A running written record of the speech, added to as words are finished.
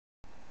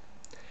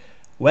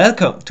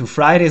Welcome to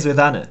Fridays with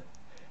Anne.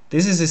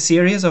 This is a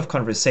series of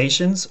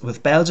conversations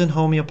with Belgian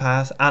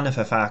homeopath Anne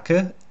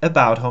Vervarcke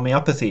about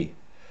homeopathy.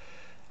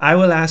 I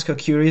will ask her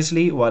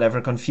curiously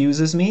whatever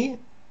confuses me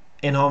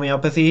in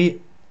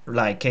homeopathy,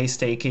 like case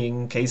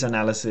taking, case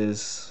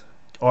analysis,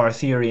 or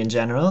theory in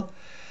general,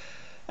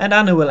 and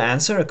Anne will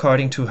answer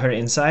according to her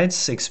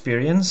insights,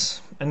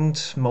 experience,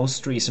 and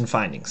most recent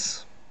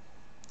findings.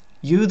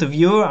 You, the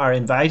viewer, are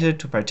invited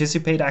to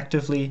participate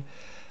actively,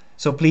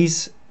 so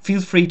please feel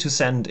free to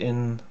send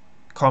in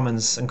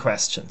comments and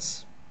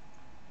questions.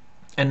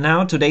 And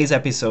now today's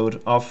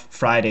episode of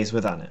Fridays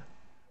with Anne.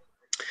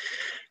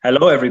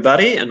 Hello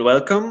everybody and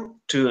welcome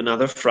to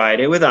another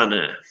Friday with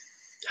Anne.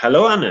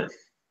 Hello Anne.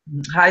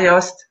 Hi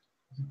Jost.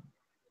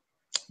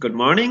 Good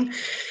morning.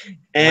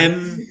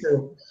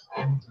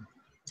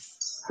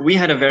 We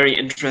had a very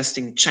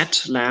interesting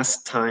chat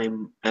last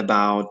time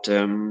about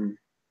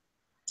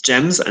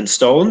gems and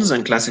stones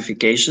and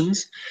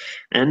classifications,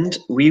 and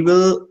we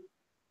will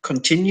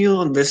continue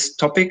on this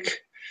topic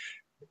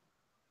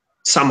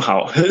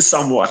somehow,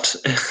 somewhat.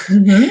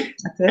 Okay.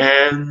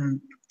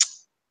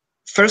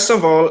 First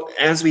of all,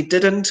 as we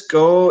didn't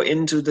go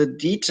into the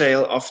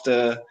detail of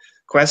the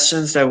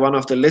questions that one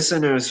of the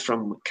listeners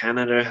from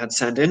Canada had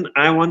sent in,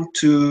 I want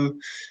to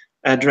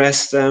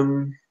address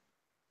them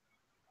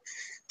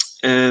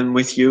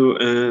with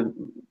you,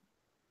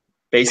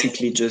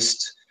 basically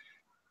just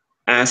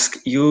ask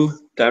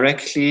you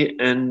directly,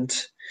 and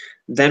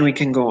then we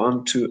can go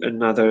on to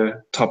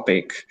another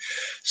topic.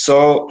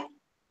 So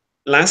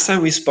last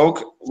time we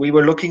spoke, we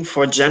were looking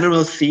for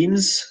general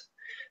themes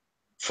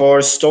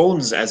for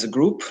stones as a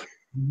group.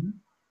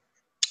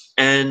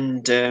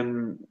 And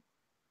the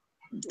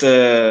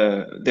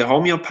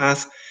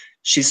homeopath,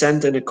 she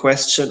sent in a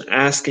question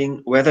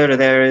asking whether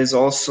there is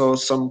also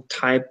some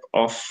type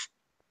of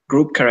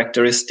group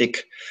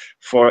characteristic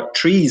for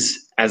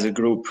trees as a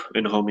group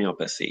in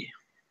homeopathy.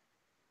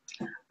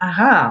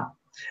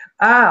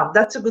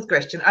 That's a good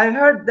question. I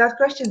heard that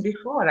question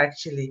before,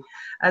 actually.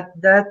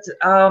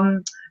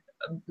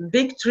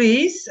 Big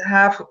trees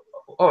have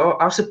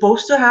or are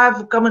supposed to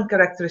have common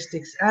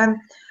characteristics, and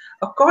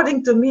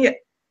according to me,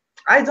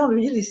 I don't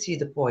really see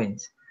the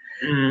point.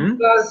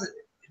 Because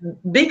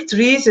big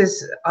trees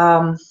is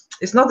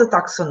not a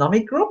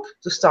taxonomic group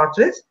to start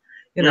with.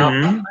 You know,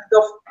 kind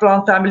of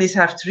plant families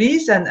have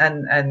trees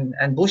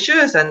and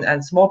bushes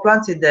and small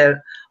plants in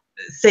their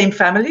same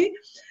family.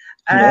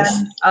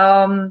 Yes.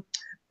 And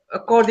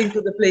according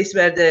to the place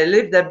where they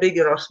live, they're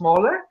bigger or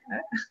smaller.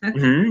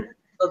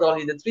 Not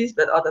only the trees,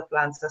 but other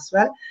plants as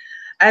well.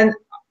 And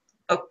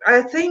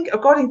I think,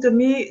 according to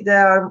me, they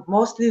are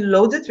mostly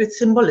loaded with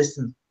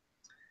symbolism.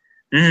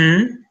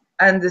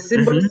 And the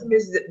symbolism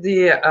is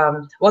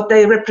what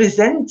they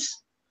represent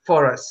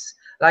for us.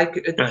 Like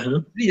a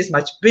tree is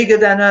much bigger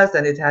than us,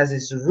 and it has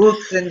its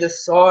roots in the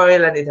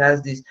soil, and it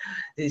has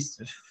this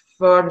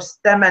firm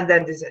stem, and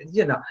then these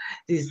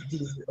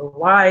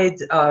wide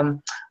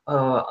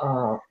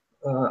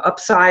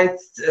upside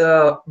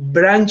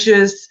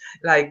branches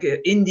like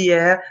in the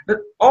air. But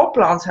all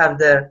plants have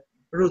their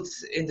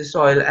roots in the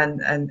soil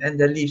and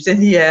their leaves in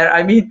the air.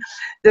 I mean,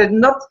 they're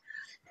not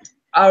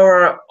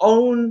our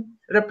own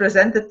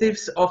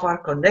representatives of our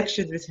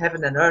connection with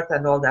heaven and earth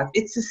and all that.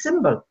 It's a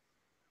symbol.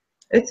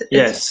 It's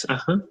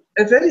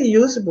a very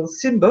usable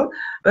symbol,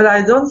 but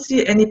I don't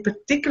see any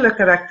particular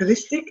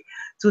characteristic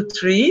to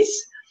trees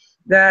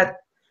that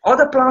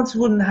other plants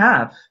wouldn't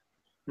have.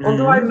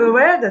 Although I'm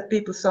aware that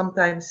people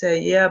sometimes say,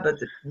 yeah, but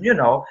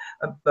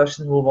a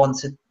person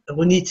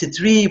who needs a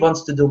tree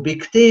wants to do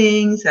big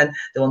things and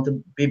they want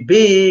to be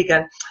big,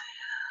 and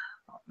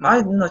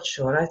I'm not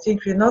sure. I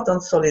think we're not on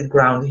solid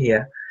ground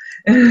here.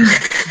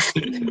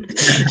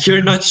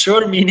 You're not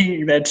sure,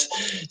 meaning that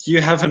you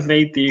haven't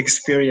made the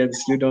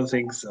experience. You don't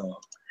think so?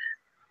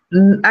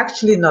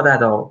 Actually, not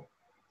at all.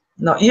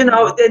 No,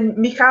 the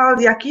Michael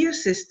Yakir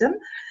system,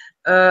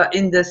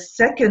 in the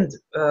second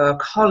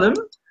column,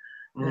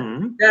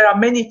 there are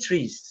many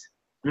trees.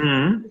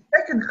 The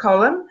second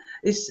column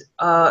is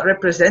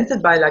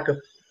represented by like a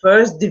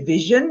first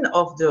division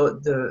of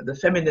the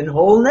feminine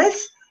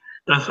wholeness,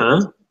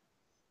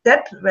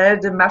 step where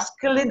the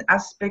masculine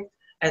aspect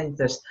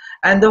enters,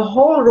 and the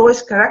whole row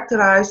is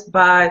characterized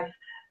by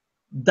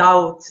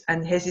doubt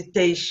and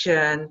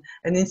hesitation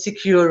and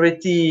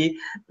insecurity.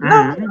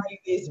 Not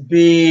like these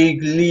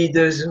big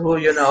leaders who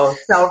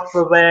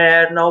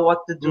self-aware, know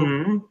what to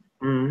do.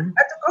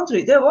 At the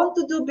contrary, they want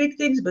to do big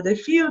things, but they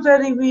feel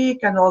very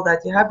weak and all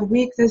that. You have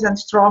weakness and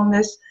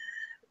strongness,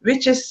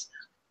 which is,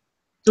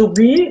 to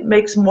me,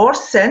 makes more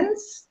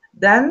sense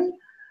than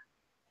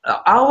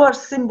our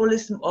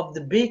symbolism of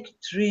the big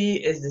tree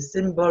is the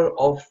symbol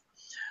of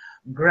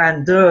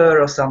grandeur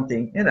or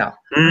something, Yeah.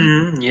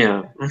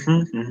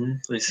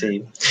 I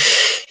see.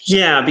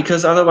 Yeah,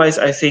 because otherwise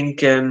I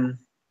think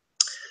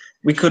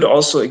we could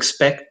also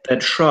expect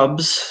that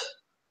shrubs,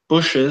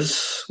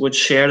 bushes would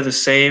share the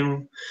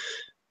same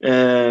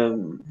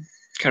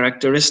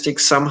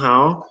characteristics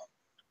somehow,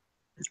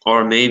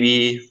 or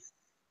maybe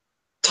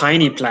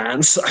tiny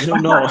plants. I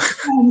don't know.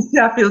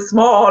 Yeah, feel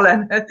small,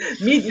 and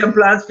medium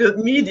plants feel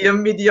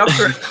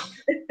mediocre.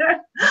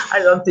 I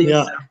don't think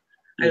so.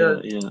 I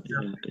don't think so.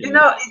 You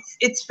know,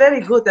 it's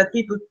very good that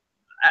people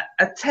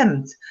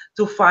attempt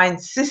to find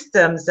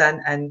systems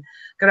and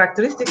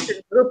characteristics in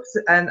groups.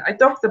 And I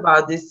talked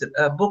about this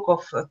book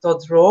of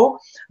Todd Rowe,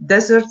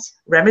 Desert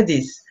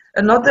Remedies.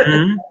 Another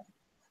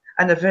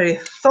and a very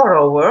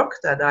thorough work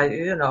that I,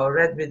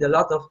 read with a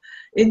lot of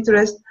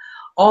interest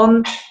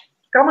on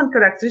common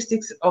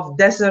characteristics of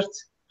desert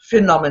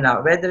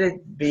phenomena, whether it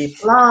be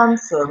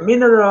plants or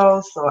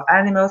minerals or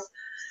animals.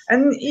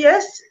 And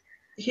yes,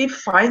 he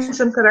finds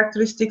some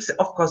characteristics,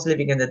 of course,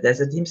 living in the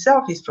desert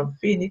himself. He's from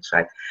Phoenix,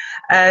 right?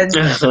 And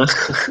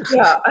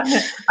yeah,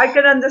 I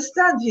can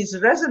understand his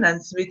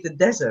resonance with the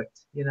desert.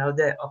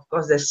 Of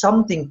course, there's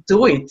something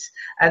to it.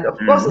 And of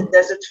course, the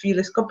desert feel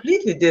is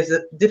completely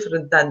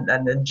different than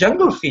a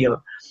jungle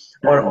feel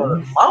or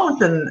a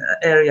mountain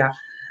area.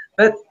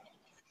 But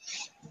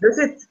does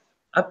it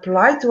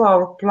apply to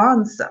our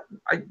plants?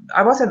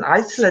 I was in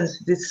Iceland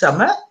this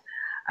summer,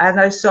 and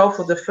I saw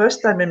for the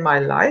first time in my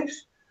life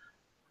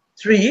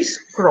trees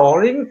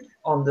crawling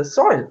on the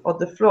soil, on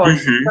the floor.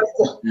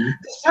 The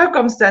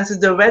circumstances,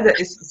 the weather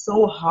is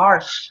so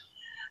harsh,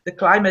 the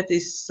climate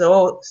is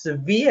so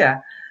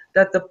severe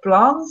that the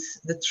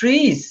plants, the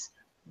trees,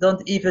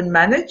 don't even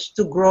manage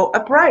to grow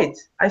upright.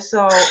 I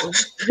saw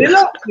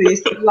willow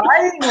trees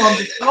lying on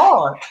the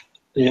floor.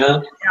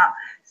 Yeah.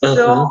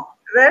 So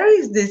where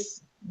is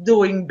this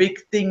doing big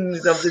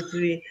things of the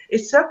tree?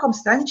 It's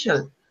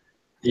circumstantial.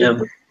 Yeah.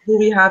 Do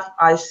we have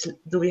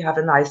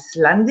an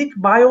Icelandic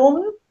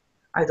biome?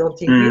 I don't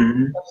think we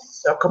have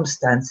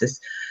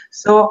circumstances.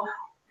 So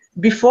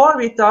before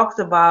we talked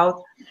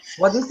about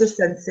what is the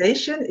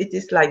sensation, it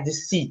is like the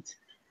seed.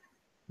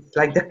 It's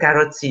like the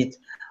carrot seed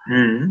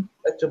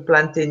that you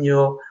plant in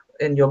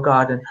your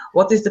garden.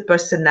 What is the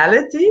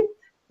personality?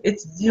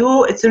 It's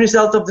a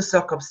result of the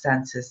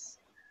circumstances.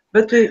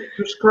 But we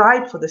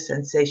prescribe for the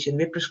sensation.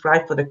 We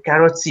prescribe for the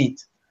carrot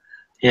seed.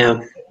 Yeah.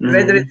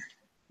 Whether it's,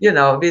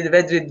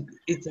 whether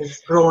it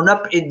has grown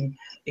up in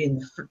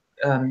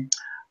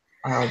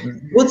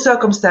good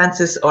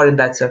circumstances or in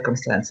bad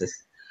circumstances.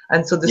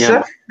 And so the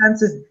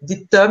circumstances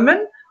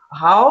determine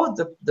how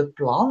the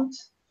plant,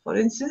 for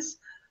instance,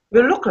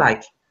 will look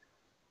like.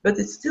 But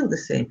it's still the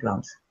same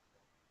plant.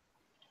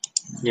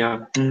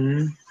 Yeah.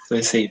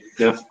 I see.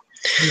 Yeah.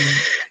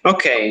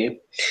 Okay.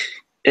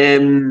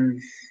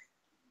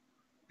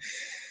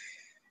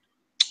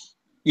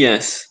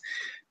 Yes.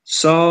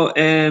 So,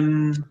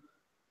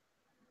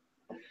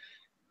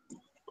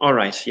 all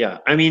right. Yeah.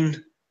 I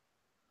mean,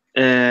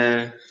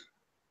 I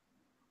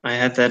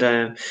had that,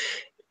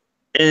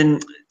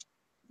 and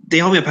the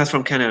homeopath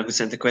from Canada who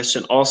sent the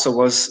question also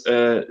was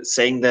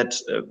saying that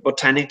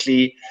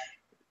botanically,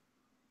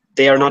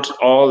 they are not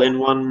all in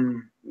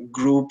one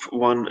group.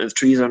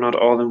 Trees are not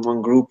all in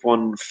one group,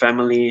 one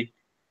family.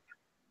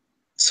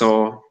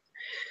 So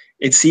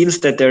it seems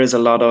that there is a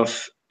lot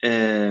of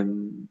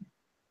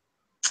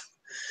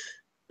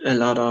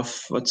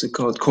what's it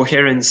called,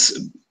 coherence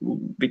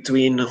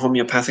between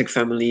homeopathic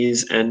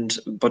families and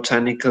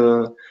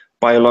botanical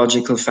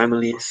biological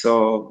families.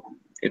 So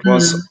it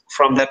was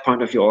from that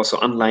point of view also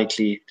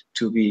unlikely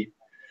to be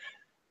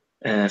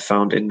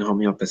found in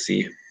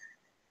homeopathy.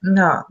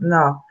 No.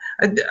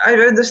 I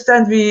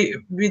understand we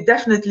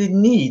definitely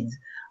need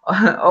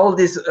all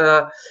these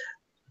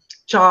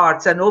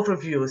charts and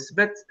overviews,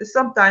 but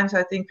sometimes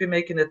I think we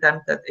make an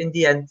attempt that in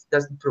the end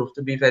doesn't prove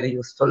to be very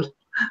useful.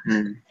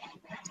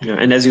 Yeah,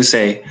 and as you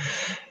say,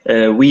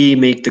 we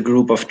make the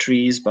group of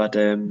trees, but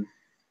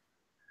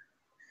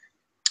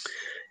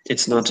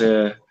it's not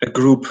a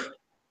group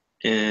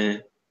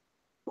in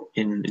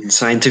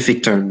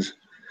scientific terms.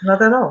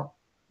 Not at all.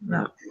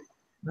 No,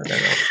 not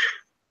at all.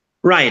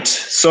 Right.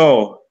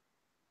 So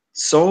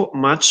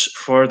much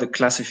for the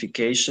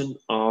classification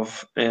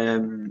of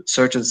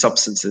certain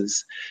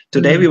substances.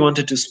 Today we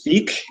wanted to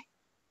speak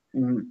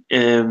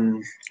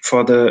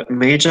for the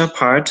major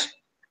part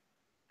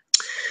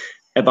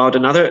about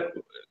another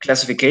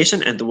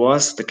classification, and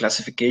was the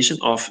classification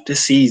of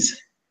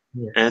disease.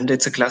 Yes. And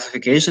it's a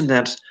classification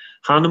that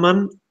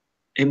Hahnemann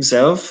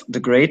himself, the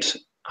great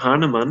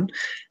Hahnemann,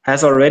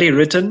 has already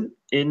written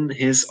in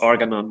his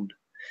Organon.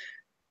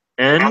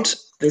 And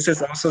this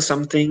is also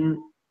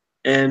something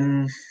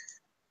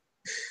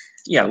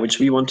which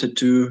we wanted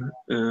to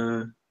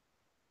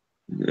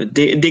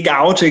dig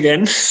out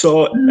again.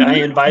 So I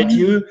invite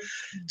you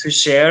to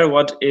share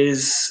what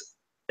is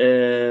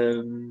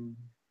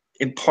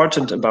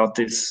important about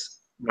this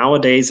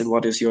nowadays, and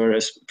what is your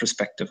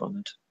perspective on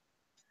it?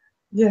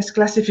 Yes,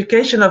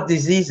 classification of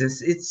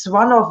diseases. It's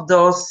one of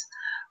those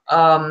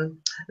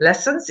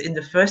lessons in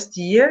the first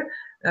year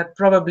that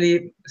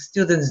probably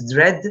students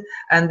dread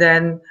and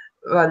then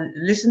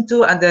listen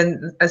to, and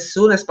then as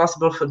soon as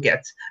possible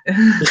forget.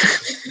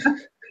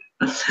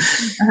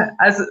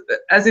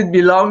 as it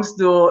belongs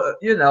to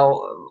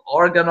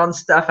organon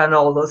stuff and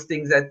all those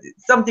things, that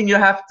it's something you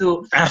have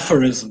to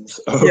aphorisms.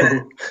 Yeah,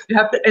 you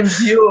have to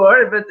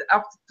endure. But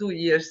after 2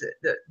 years,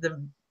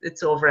 the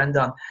it's over and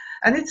done.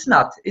 And it's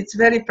not. It's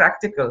very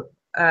practical,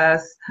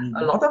 as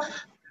a lot of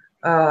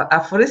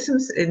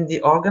aphorisms in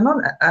the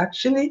Organon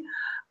actually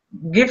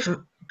give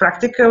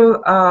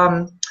practical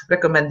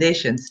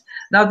recommendations.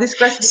 Now, this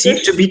classification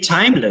seems to be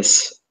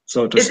timeless,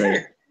 so to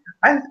say.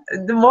 And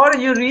the more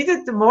you read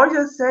it, the more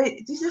you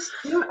say, this is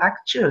still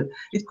actual.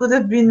 It could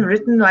have been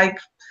written like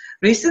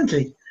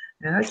recently.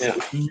 It's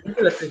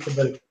still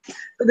applicable.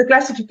 So the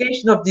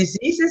classification of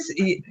diseases,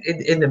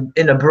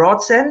 in a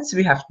broad sense,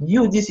 we have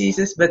new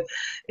diseases, but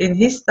in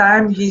his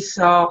time he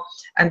saw,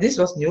 and this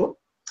was new,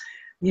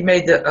 he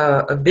made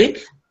a big,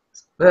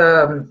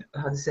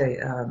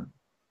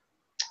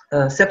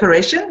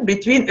 separation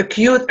between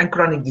acute and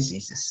chronic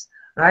diseases,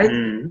 right?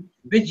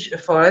 Which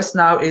for us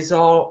now is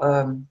all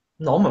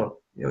normal.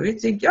 You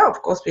think, yeah,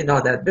 of course we know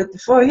that. But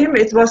for him,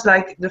 it was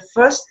like the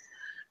first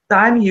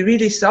time he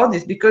really saw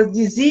this, because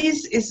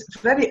disease is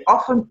very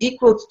often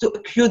equal to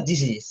acute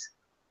disease.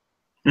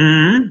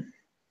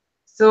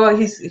 So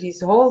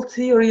his whole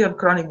theory on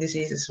chronic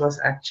diseases was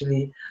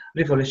actually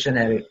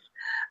revolutionary.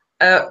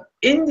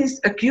 In these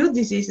acute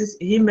diseases,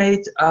 he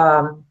made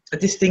a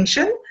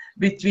distinction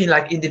between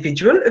like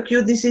individual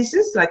acute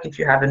diseases, like if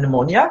you have a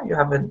pneumonia, you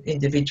have an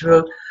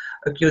individual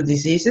acute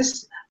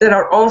diseases. There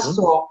are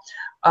also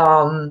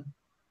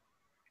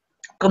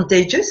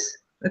contagious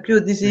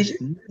acute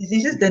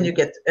diseases. Then you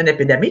get an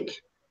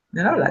epidemic,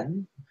 you know, like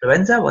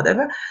influenza,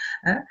 whatever.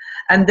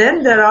 And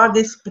then there are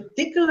this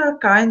particular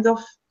kind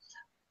of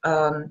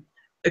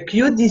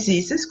acute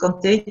diseases,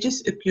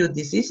 contagious acute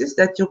diseases,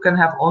 that you can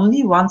have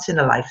only once in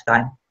a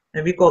lifetime.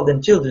 And we call them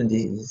children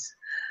diseases.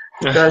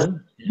 Because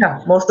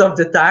most of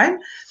the time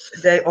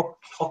they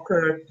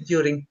occur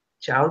during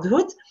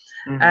childhood,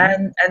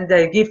 and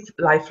they give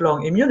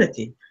lifelong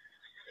immunity.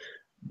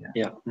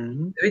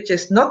 Which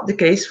is not the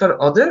case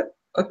for other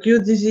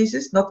acute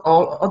diseases, not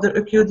all other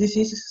acute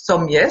diseases.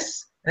 Some,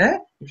 yes.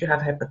 If you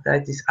have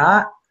hepatitis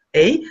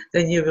A,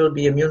 then you will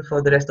be immune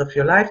for the rest of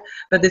your life.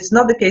 But it's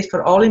not the case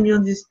for all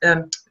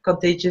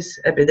contagious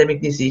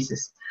epidemic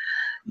diseases.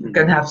 You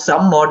can have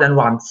some more than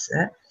once.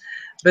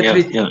 But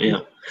with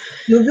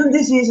children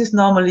diseases,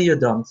 normally you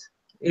don't.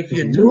 If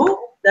you do,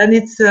 then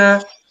it's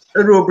a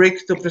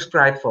rubric to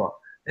prescribe for.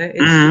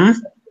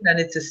 Then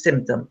it's a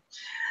symptom.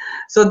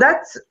 So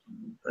that's,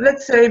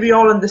 let's say we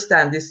all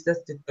understand this.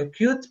 That's the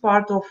acute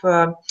part of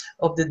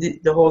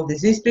the whole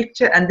disease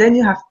picture. And then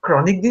you have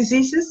chronic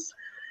diseases.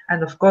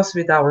 And of course,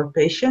 with our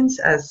patients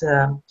as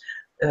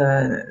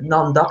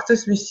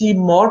non-doctors, we see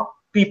more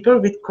people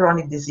with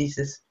chronic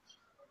diseases.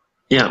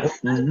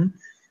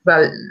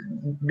 Well,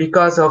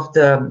 because of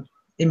the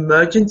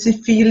emergency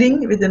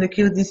feeling within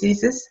acute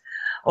diseases,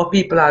 or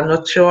people are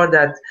not sure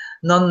that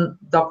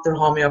non-doctor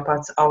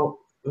homeopaths are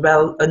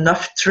well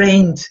enough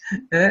trained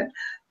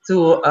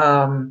to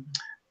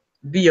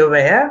be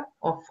aware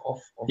of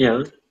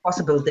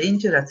possible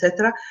danger,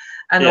 etc.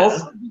 And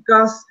also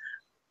because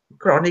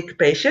chronic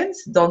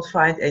patients don't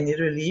find any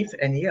relief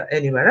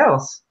anywhere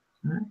else.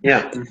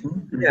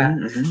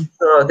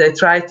 So they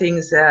try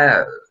things,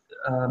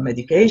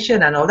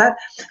 medication and all that,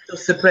 to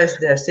suppress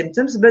their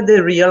symptoms, but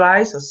they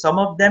realize, or some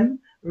of them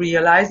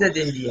realize, that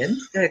in the end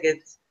they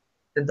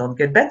don't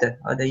get better,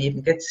 or they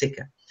even get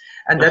sicker.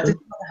 And that is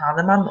what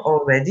Hahnemann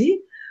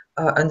already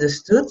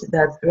understood,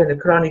 that when a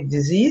chronic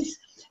disease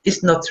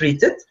is not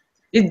treated,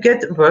 it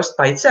gets worse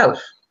by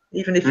itself.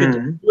 Even if you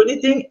don't do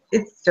anything,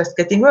 it's just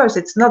getting worse.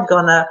 It's not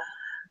gonna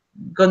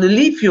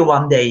leave you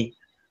one day.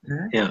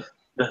 It's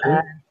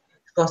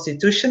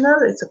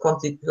constitutional. It's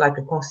like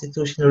a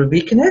constitutional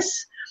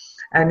weakness,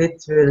 and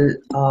it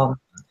will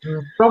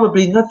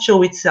probably not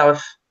show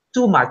itself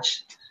too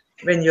much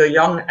when you're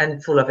young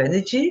and full of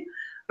energy,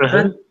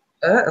 but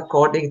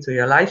according to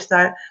your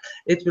lifestyle,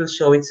 it will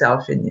show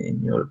itself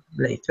in your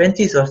late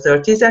 20s or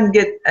 30s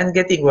and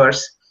getting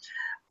worse,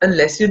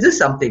 unless you do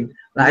something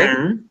like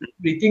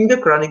treating the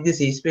chronic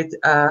disease with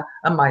a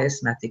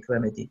miasmatic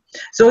remedy.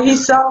 So he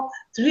saw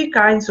three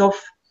kinds of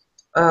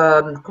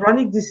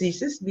chronic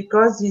diseases,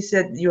 because he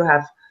said you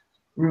have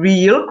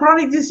real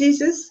chronic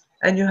diseases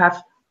and you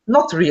have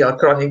not real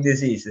chronic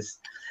diseases.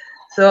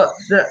 So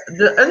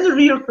the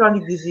unreal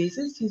chronic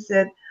diseases, he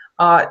said,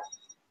 are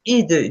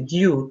either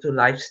due to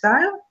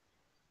lifestyle,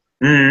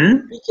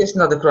 which is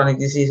not a chronic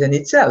disease in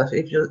itself.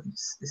 If your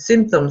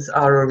symptoms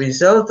are a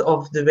result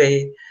of the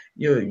way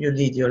you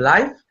lead your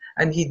life,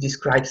 and he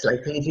describes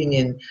like living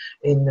in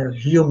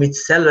humid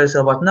cellars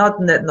or whatnot,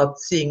 not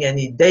seeing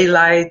any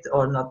daylight,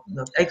 or not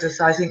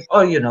exercising,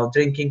 or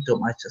drinking too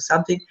much or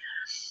something,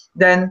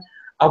 then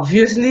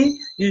obviously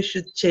you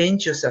should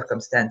change your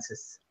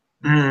circumstances.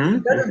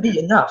 That would be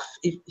enough.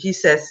 If he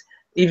says,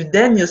 if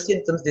then your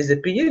symptoms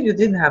disappear, you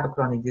didn't have a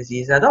chronic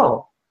disease at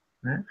all.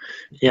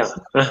 It's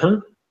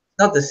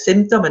not a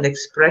symptom, an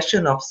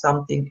expression of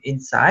something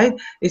inside.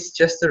 It's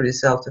just a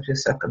result of your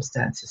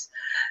circumstances.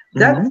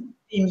 That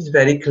seems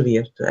very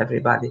clear to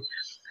everybody.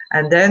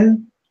 And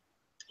then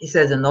he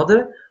says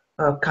another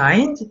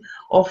kind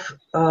of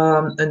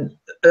an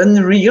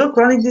unreal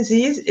chronic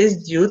disease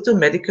is due to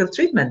medical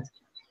treatment.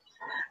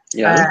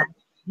 He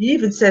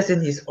even says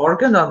in his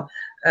Organon,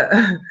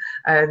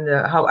 and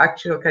how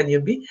actual can you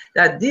be?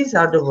 That these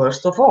are the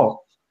worst of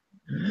all.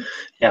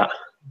 Yeah.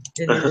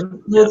 In his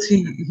notes,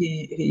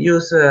 he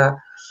used a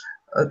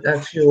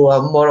few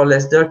more or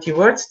less dirty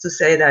words to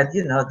say that,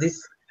 you know,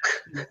 this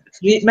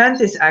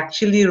treatment is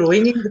actually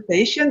ruining the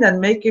patient and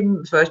make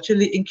him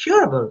virtually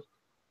incurable.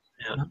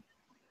 Yeah.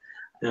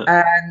 Yeah.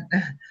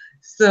 And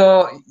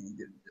so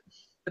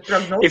the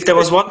prognosis. If there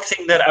was one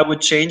thing that I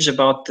would change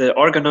about the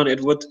organon,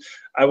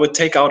 I would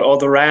take out all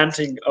the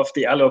ranting of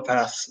the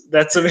allopaths.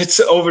 That's a bit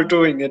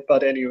overdoing it,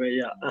 but anyway,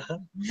 yeah.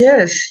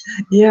 Yes,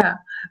 yeah.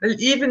 Well,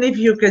 even if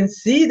you can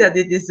see that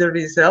it is a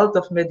result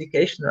of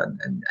medication,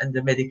 and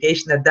the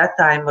medication at that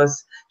time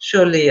was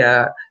surely,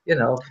 you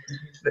know,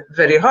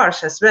 very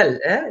harsh as well.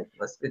 It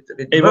was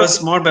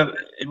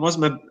it was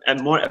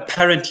more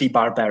apparently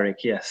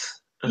barbaric.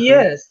 Yes.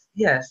 Yes,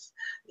 yes,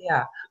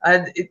 yeah,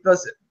 and it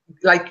was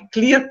like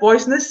clear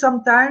poisonous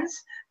sometimes,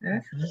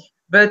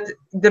 but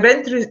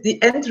the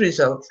end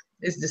result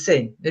is the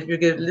same. If you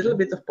give a little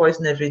bit of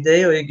poison every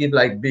day, or you give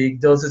like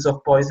big doses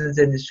of poisons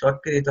in a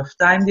short period of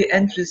time, the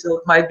end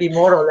result might be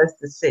more or less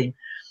the same.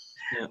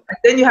 Yeah. And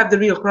then you have the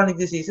real chronic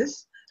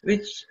diseases,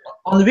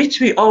 on which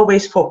we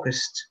always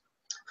focused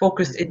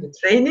in the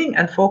training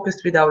and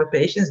focused with our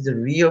patients, the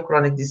real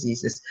chronic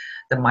diseases,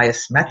 the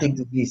miasmatic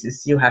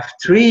diseases. You have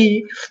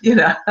 3, you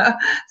know,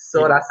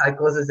 psoriasis,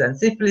 psychosis, and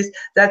syphilis.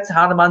 That's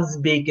Hahnemann's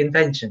big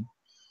invention.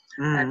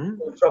 And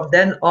from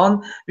then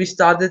on, we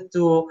started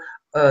to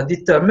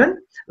determine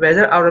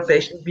whether our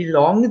patient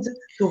belonged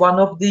to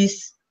one of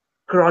these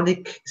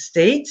chronic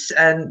states,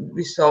 and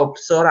we saw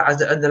psora as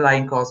the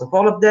underlying cause of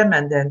all of them,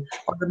 and then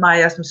other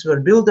miasms were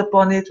built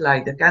upon it,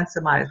 like the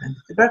cancer miasm and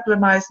the tubercular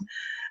miasm.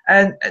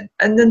 And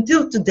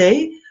until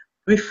today,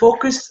 we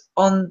focus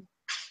on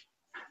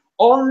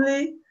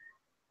only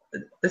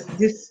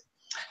this,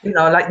 you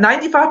know, like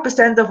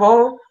 95% of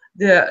all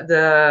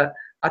the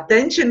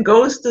attention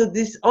goes to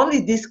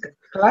only this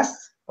class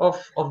of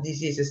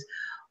diseases,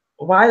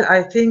 while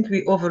I think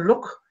we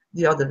overlook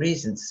the other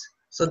reasons.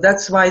 So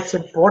that's why it's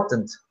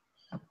important.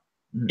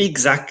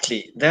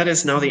 Exactly. That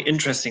is now the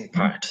interesting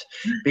part,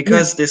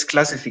 because this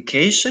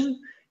classification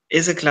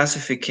is a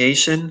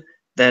classification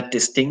that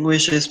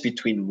distinguishes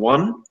between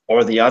one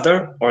or the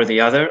other or the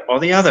other or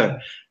the other.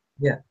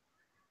 Yeah.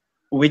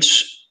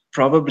 Which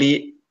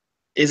probably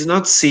is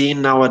not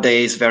seen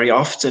nowadays very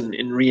often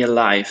in real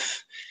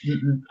life.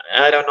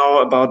 I don't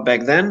know about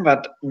back then,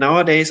 but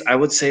nowadays I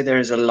would say there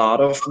is a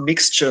lot of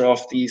mixture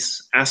of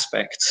these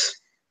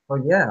aspects.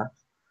 Oh yeah.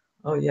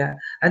 Oh yeah.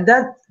 And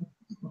that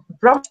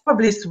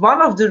probably is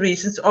one of the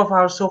reasons of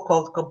our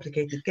so-called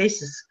complicated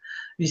cases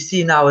we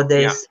see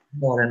nowadays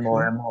more and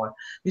more and more.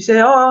 We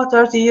say, oh,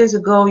 30 years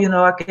ago, you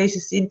know, our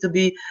cases seem to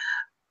be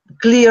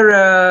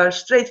clear,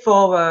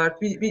 straightforward.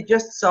 We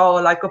just saw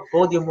like a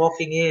podium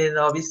walking in,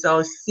 or we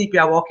saw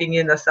sepia walking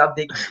in or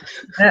something.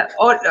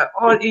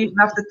 Or even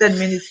after 10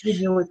 minutes, we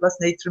knew it was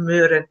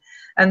natriumur,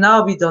 and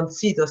now we don't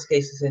see those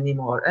cases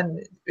anymore,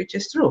 and which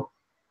is true.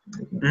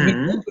 We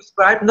don't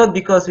prescribe, not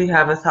because we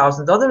have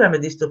 1,000 other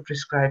remedies to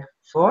prescribe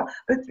for,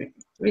 but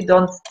we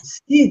don't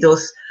see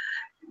those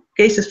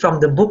cases from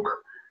the book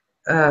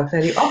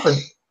very often.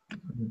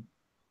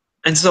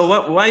 And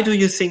so why do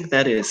you think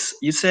that is?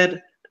 You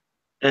said,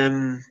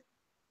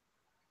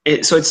 so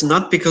it's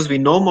not because we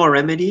know more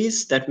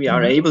remedies that we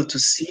are able to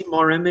see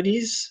more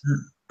remedies,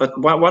 but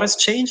what has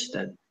changed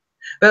then?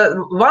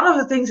 Well, one of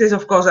the things is,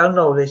 of course, our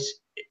knowledge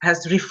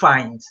has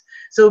refined.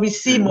 So we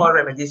see more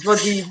remedies.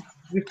 What we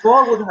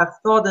before would have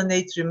thought a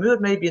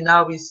natriumur, maybe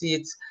now we see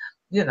it's,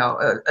 you know,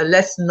 a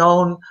less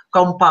known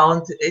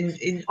compound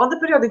on the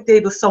periodic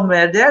table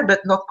somewhere there,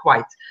 but not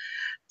quite.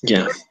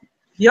 Yeah.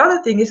 The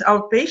other thing is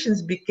our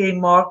patients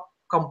became more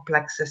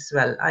complex as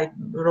well. I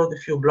wrote a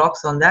few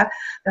blogs on that.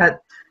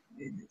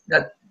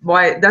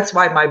 That's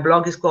why my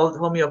blog is called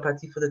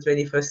Homeopathy for the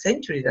 21st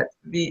Century. That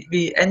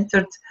we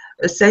entered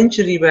a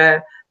century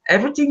where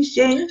everything's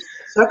changed,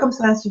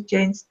 circumstances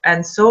changed,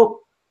 and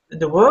so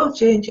the world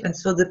changed, and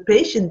so the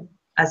patient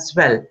as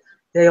well.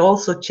 They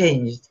also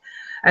changed.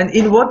 And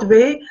in what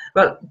way?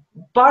 Well,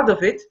 part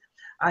of it,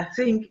 I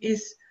think,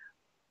 is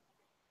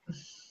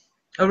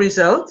a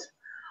result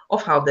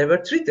of how they were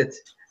treated.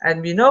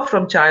 And we know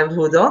from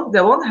childhood on,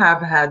 they won't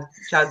have had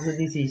childhood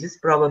diseases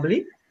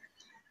probably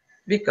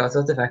because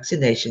of the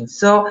vaccination.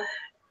 So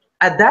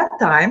at that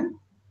time,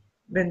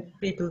 when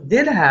people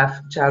did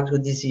have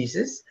childhood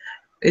diseases,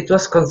 it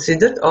was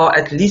considered, or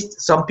at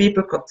least some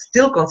people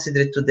still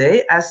consider it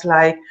today, as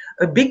like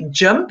a big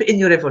jump in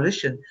your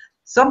evolution,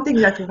 something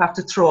that you have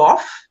to throw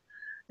off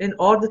in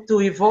order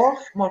to evolve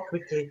more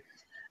quickly.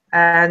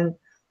 And,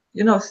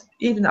 you know,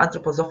 even the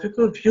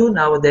anthroposophical view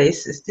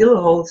nowadays still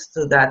holds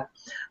to that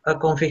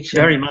conviction.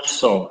 Very much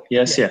so.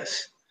 Yes,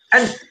 yes.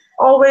 And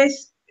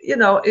always, you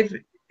know, if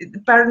the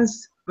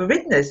parents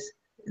witness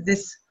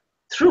this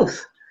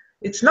truth,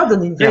 it's not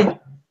an invention.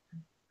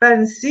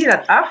 Parents see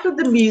that after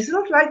the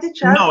measles, like the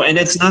child. No, and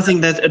it's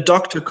nothing that a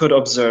doctor could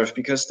observe,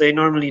 because they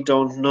normally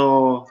don't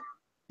know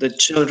the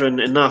children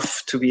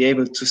enough to be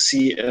able to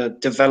see a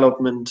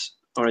development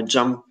or a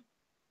jump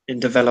in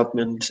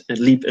development, a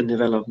leap in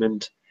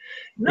development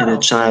in a No,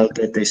 child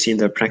that they see in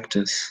their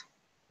practice.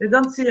 they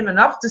don't see him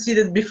enough to see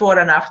the before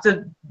and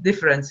after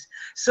difference.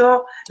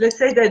 So let's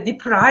say they're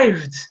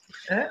deprived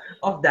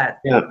of that.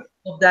 Yeah.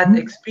 Of that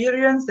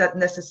experience, that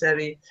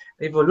necessary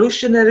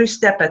evolutionary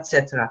step,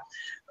 etc.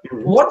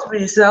 What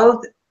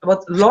result,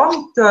 what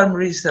long-term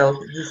result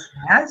this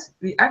has,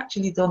 we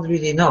actually don't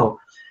really know.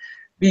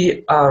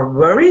 We are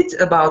worried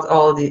about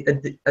all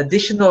the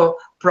additional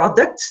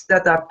products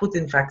that are put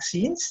in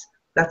vaccines.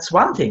 That's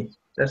one thing.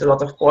 There's a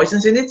lot of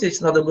poisons in it.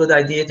 It's not a good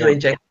idea to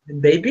inject in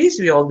babies.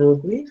 We all do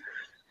agree.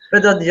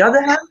 But on the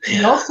other hand,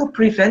 we also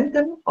prevent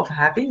them of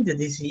having the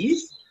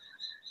disease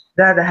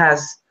that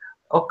has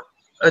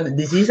a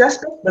disease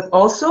aspect, but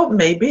also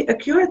maybe a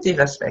curative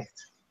aspect.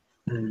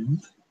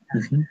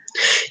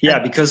 Yeah,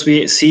 because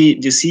we see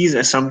disease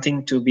as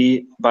something to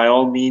be, by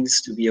all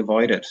means, to be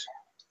avoided.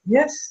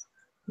 Yes,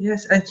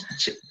 yes, and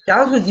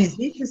childhood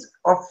diseases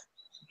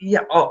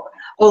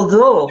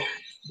although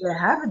they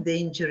have a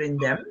danger in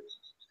them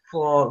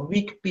for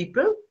weak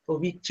people, for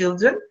weak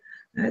children,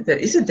 there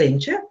is a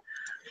danger.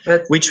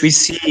 But which we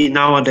see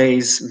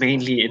nowadays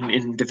mainly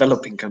in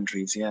developing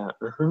countries,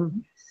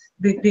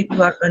 big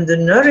people are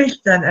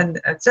undernourished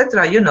and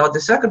etc. You know, the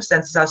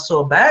circumstances are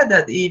so bad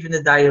that even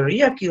the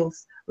diarrhea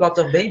kills a lot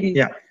of babies.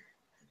 Yeah.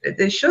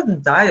 They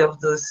shouldn't die of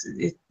those,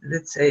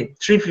 let's say,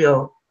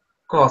 trivial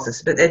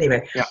causes. But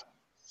anyway,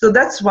 so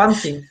that's one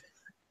thing.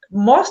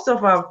 Most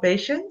of our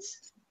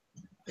patients,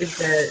 if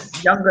they're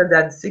younger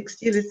than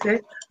 60, let's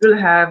say, will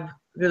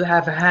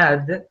have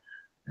had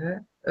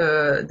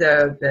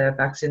their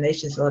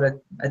vaccinations, or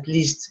at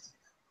least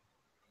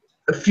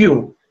a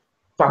few,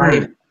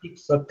 5,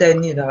 6, or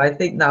 10. You know, I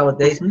think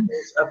nowadays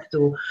it's up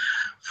to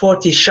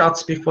 40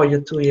 shots before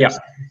you're 2 years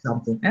or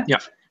something.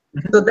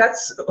 So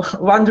that's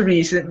one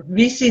reason.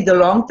 We see the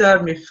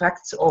long-term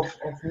effects of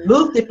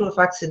multiple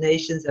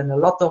vaccinations and a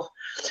lot of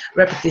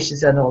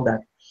repetitions and all that.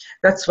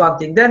 That's one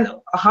thing. Then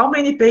how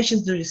many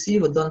patients do you see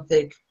who don't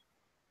take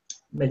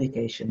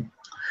medication?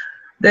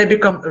 They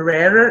become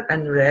rarer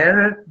and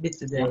rarer bit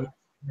today.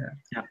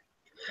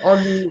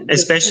 Only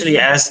especially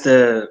as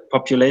the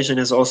population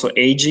is also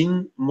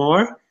aging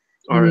more,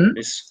 or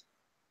is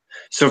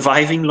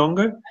surviving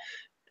longer.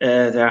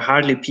 There are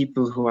hardly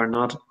people who are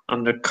not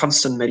under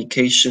constant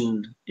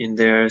medication in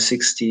their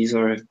 60s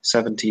or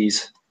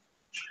 70s.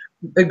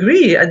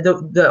 Agree. And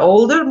the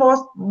older,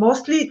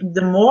 mostly,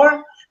 the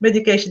more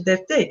medication they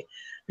take,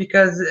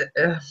 because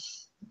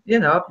you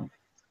know,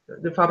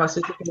 the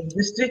pharmaceutical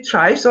industry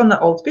thrives on the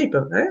old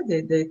people.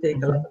 They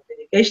take a lot of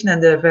medication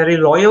and they're very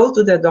loyal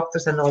to their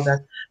doctors and all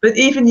that. But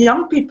even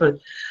young people,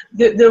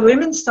 the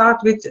women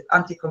start with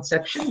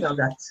anti-conception. Well,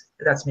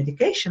 that's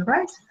medication,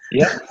 right?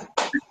 Yeah.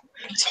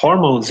 It's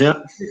hormones,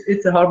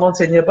 It's the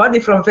hormones in your body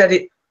from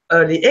very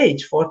early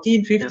age,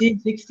 14, 15,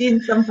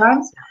 16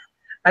 sometimes.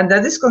 And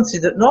that is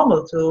considered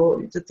normal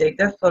to take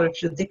that for a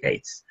few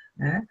decades.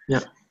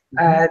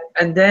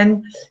 And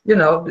then, you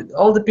know,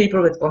 all the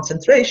people with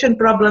concentration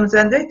problems,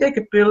 and they take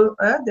a pill,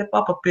 they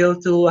pop a pill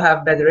to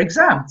have better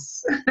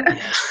exams.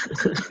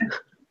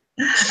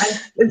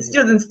 and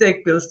students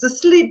take pills to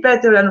sleep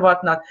better and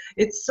whatnot.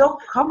 It's so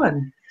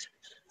common.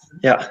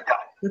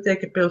 To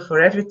take a pill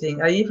for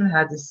everything. I even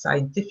had a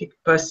scientific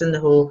person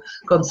who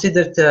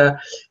considered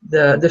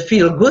the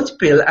feel-good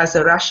pill as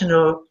a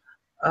rational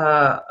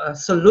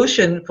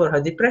solution for her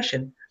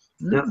depression.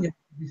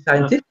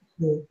 Scientific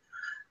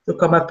to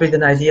come up with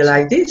an idea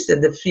like this,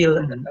 that the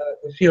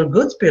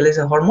feel-good pill is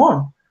a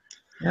hormone.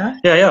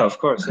 Yeah, of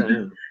course.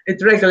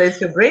 It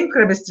regulates your brain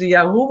chemistry.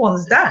 Yeah, who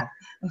wants that?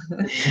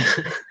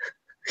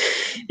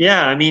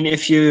 Yeah, I mean,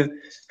 if you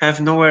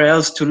have nowhere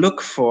else to look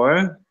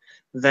for,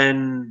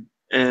 then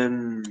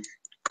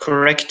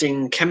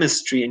correcting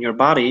chemistry in your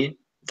body,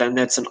 then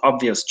that's an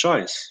obvious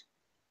choice.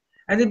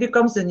 And it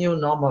becomes the new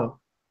normal.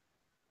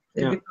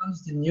 It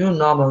becomes the new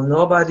normal.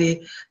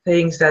 Nobody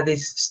thinks that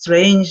it's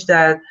strange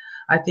that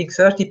I think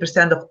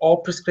 30% of all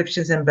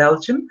prescriptions in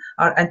Belgium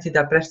are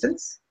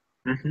antidepressants.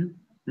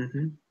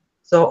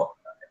 So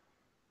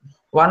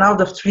 1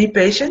 out of 3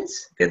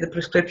 patients get the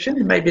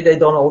prescription. Maybe they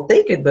don't all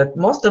take it, but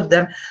most of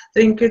them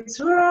think it's,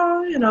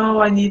 well, you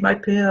know, I need my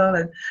pill,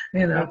 and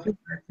you know,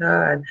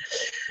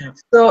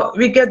 so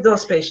we get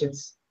those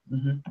patients.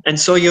 And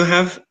so you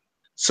have,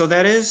 so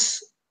that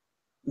is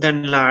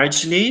then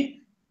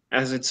largely,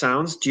 as it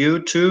sounds,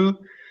 due to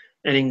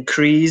an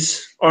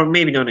increase, or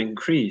maybe not an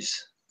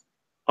increase,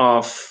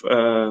 of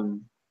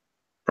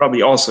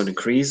probably also an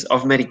increase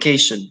of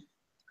medication,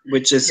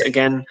 which is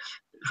again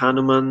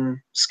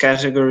Hahnemann's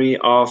category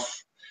of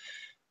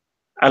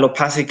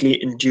allopathically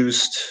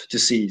induced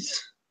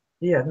disease.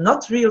 Yeah,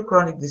 not real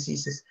chronic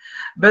diseases,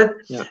 but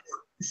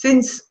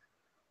since,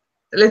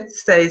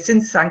 let's say,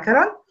 since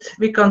Sankaran,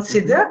 we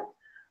consider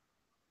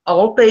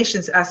all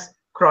patients as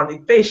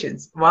chronic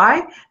patients.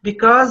 Why?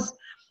 Because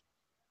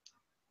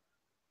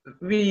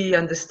we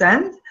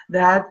understand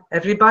that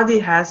everybody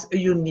has a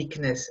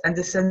uniqueness, and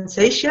the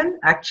sensation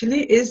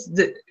actually is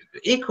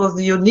equals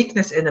the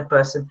uniqueness in a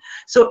person.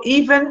 So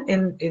even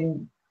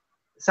in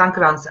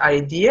Sankaran's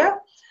idea,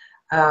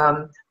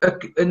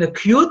 an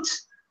acute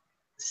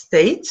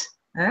state,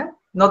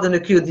 not an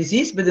acute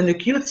disease, but an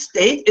acute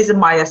state is a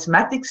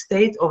miasmatic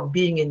state of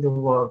being in the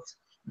world.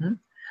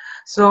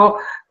 So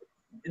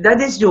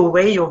that is your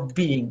way of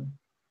being.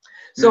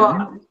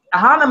 So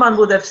Hahnemann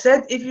would have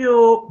said, if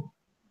you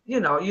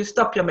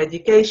stop your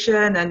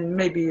medication and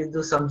maybe you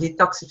do some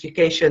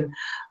detoxification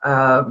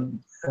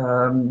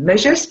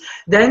measures,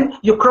 then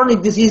your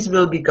chronic disease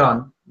will be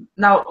gone.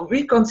 Now,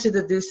 we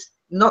consider this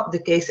not the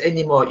case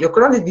anymore. Your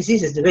chronic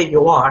disease is the way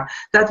you are.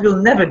 That will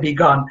never be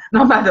gone,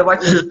 no matter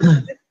what you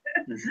do.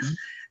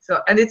 So,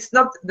 and it's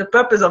not the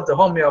purpose of the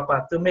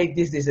homeopath to make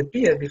this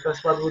disappear,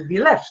 because what would be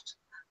left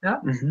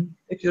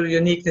if your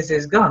uniqueness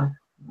is gone?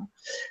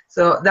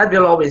 So that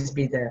will always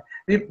be there.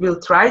 We will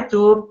try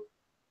to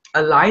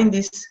align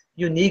this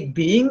unique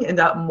being in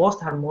the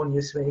most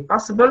harmonious way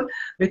possible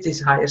with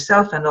his higher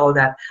self and all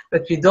that,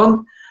 but we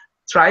don't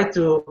try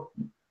to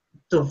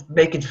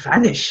make it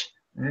vanish.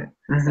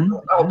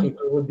 All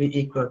people would be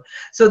equal.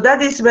 So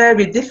that is where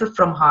we differ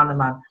from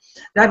Hahnemann.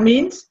 That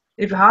means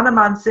if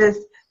Hahnemann says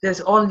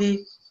there's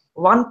only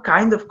one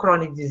kind of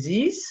chronic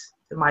disease,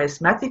 the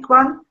miasmatic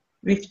one,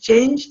 we've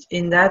changed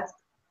in that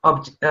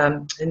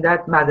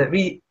matter.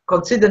 We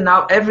consider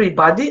now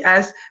everybody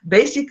as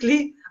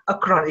basically a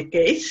chronic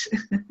case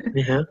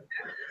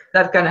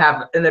that can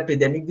have an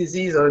epidemic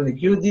disease or an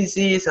acute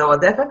disease or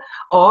whatever,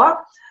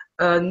 or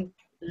a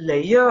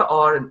layer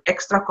or an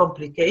extra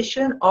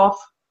complication of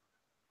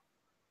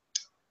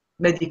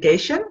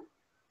medication,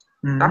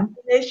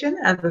 vaccination,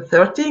 and the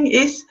third thing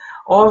is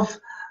of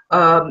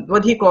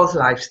what he calls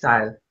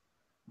lifestyle.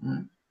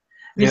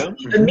 We see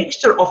a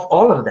mixture of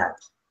all of that.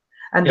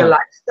 And the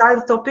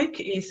lifestyle topic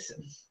is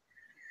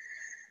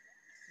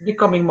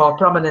becoming more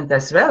prominent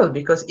as well,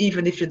 because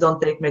even if you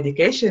don't take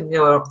medication,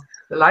 your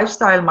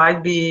lifestyle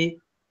might be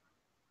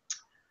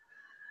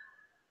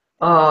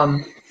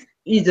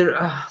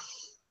either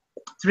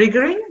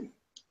triggering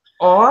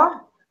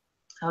or,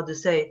 how to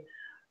say,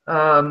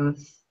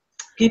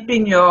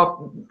 keeping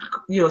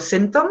your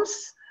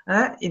symptoms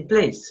in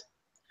place.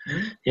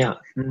 Yeah.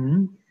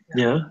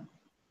 Yeah.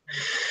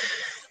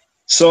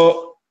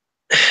 So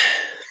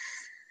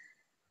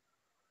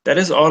that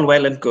is all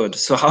well and good.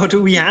 So how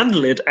do we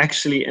handle it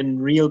actually in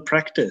real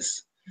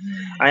practice?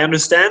 I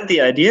understand the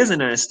ideas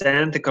and I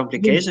understand the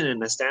complication and I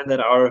understand that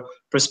our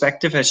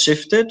perspective has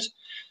shifted,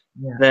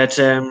 that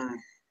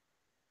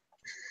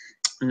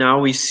now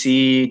we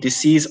see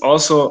disease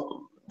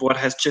also, what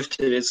has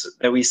shifted is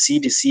that we see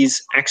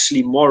disease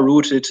actually more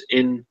rooted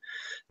in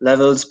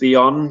levels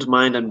beyond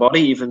mind and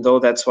body, even though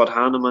that's what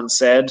Hahnemann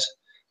said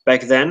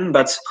back then,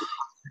 but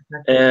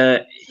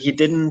he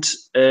didn't,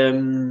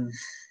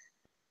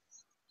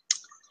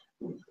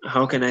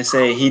 how can I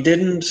say, he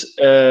didn't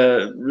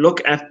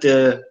look at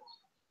the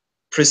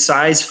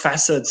precise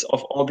facets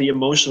of all the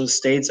emotional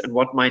states and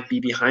what might be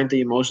behind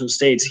the emotional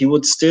states. He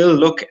would still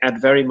look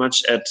at very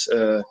much at,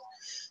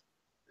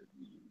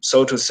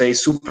 so to say,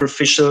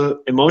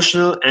 superficial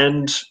emotional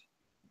and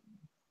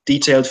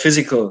detailed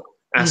physical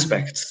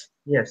aspects.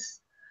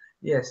 Yes,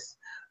 yes.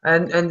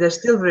 And they're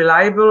still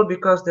reliable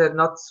because they're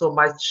not so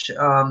much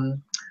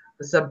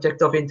the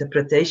subject of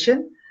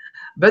interpretation,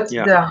 but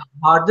they're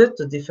harder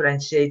to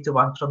differentiate the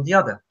one from the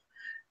other.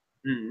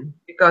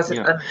 Because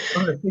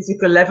on the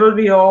physical level,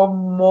 we are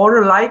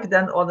more alike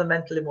than on the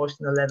mental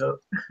emotional level.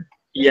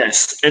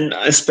 Yes, and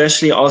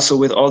especially also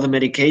with all the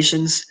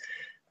medications,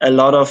 a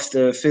lot of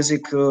the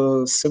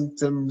physical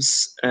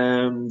symptoms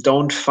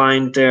don't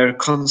find their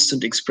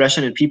constant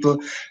expression, and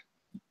people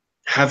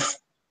have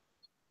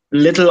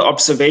little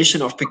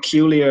observation of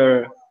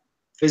peculiar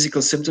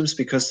physical symptoms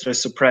because they're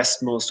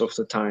suppressed most of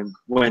the time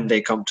when they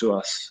come to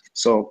us.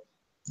 So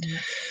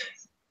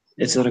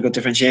it's not a good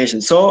differentiation.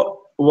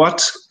 So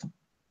what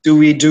do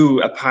we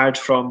do apart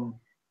from,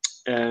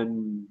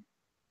 no,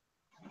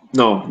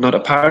 not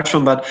apart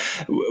from, but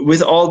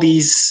with all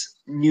these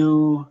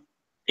new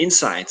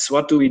insights,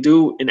 what do we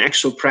do in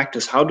actual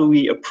practice? How do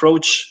we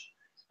approach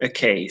a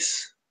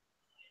case?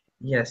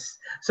 Yes.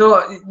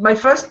 So my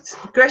first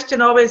question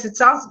always, it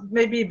sounds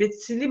maybe a bit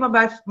silly,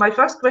 but my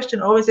first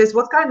question always is,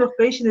 what kind of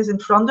patient is in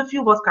front of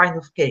you? What kind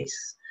of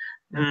case?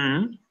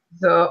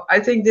 So I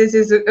think this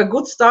is a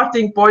good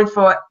starting point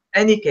for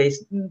any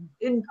case.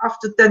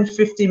 After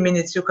 10-15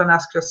 minutes, you can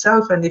ask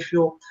yourself, and if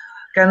you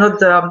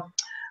cannot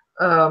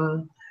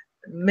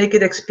make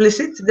it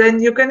explicit,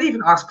 then you can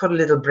even ask for a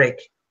little break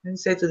and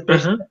say to the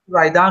patient,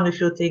 write down a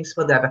few things,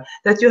 whatever,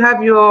 that you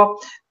have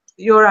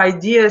your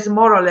ideas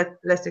more or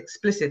less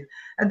explicit.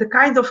 And the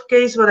kind of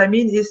case, what I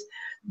mean is,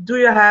 do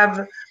you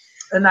have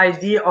an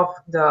idea of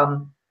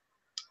the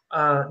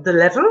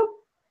level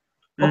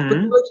of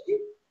pathology,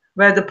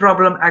 where the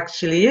problem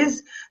actually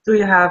is? Do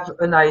you have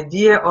an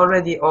idea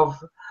already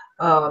of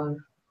the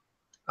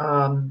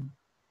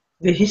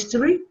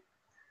history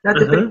that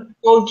the patient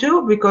told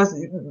you? Because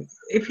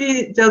if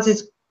he tells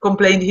his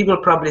complaint, he will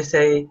probably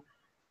say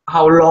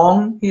how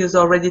long he has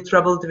already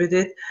troubled with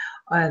it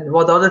and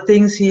what other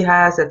things he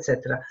has,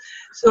 etc.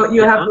 So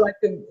you have like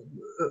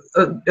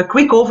a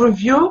quick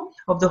overview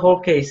of the whole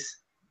case.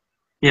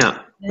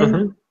 Yeah.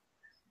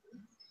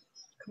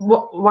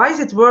 why is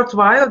it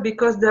worthwhile?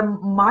 Because there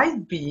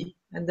might be,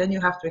 and then you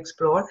have to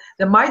explore,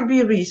 there might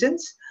be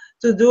reasons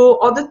to do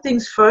other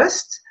things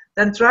first,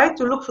 then try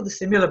to look for the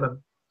simillimum.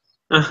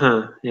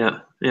 Yeah,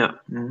 yeah.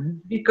 Mm-hmm.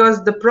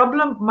 Because the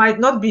problem might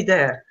not be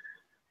there.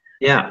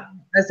 Yeah.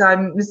 As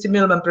I'm the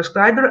simillimum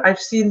prescriber, I've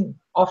seen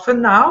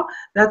often now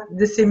that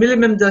the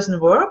simillimum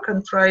doesn't work.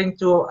 I'm trying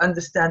to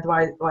understand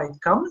why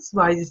it comes,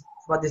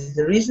 what is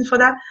the reason for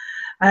that.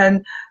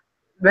 And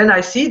when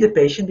I see the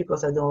patient,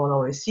 because I don't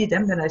always see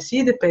them, when I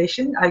see the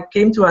patient, I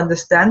came to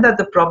understand that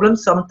the problem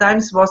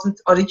sometimes wasn't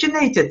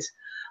originated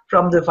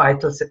from the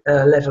vital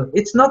level.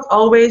 It's not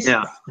always.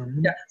 Yeah.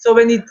 Mm-hmm. Yeah. So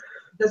when it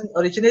doesn't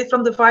originate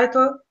from the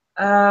vital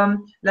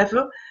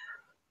level,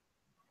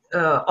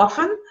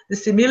 often the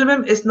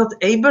simillimum is not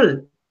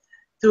able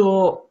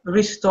to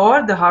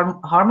restore the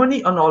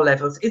harmony on all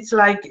levels. It's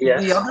like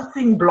the other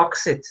thing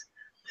blocks it.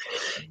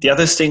 The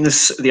other thing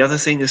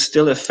is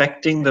still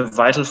affecting the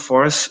vital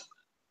force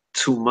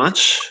too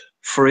much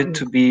for it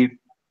to be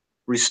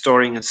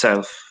restoring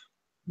itself.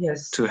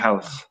 Yes. To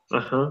health.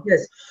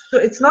 Yes. So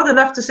it's not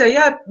enough to say,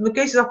 yeah, the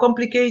cases are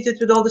complicated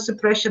with all the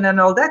suppression and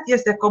all that.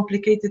 Yes, they're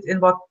complicated in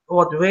what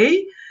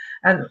way,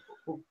 and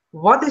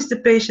what is the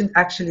patient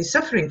actually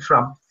suffering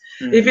from?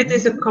 Mm-hmm. If it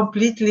is a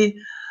completely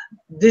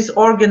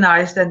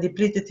disorganized and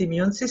depleted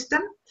immune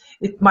system,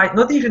 it might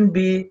not even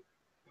be,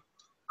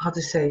 how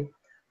to say,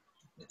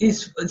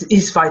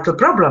 his vital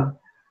problem.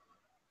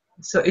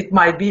 So it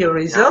might be a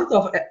result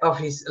of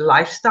his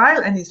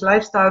lifestyle, and his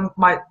lifestyle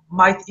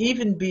might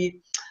even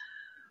be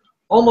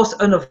almost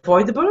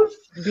unavoidable,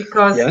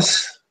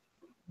 because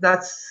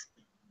that's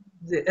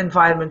the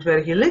environment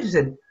where he lives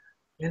in,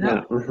 you know.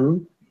 Yeah. Mm-hmm.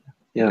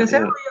 Yeah, you can say,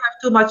 oh, you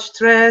have too much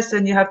stress,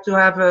 and you have to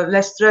have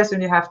less stress,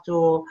 and you have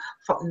to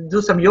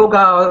do some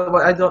yoga,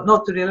 or I don't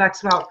know, to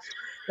relax. Well,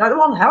 that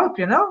won't help,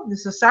 you know. The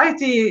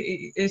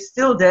society is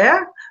still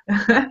there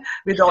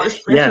with all this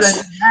pressure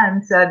and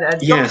demands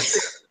and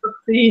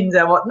toxins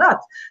and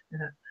whatnot.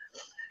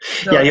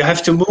 So, yeah, you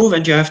have to move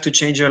and you have to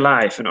change your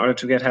life in order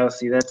to get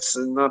healthy. That's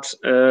not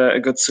a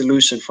good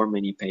solution for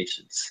many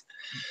patients.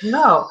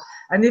 No,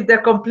 and if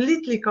they're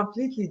completely,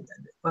 you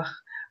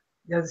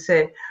have to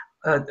say,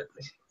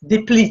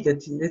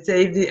 depleted. Let's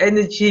say if the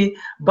energy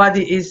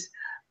body is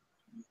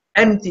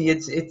empty,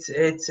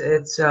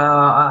 it's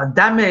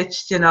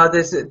damaged. You know,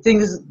 there's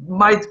things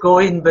might go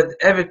in, but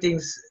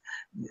everything's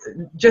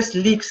just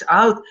leaks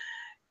out.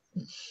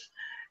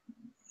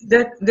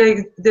 That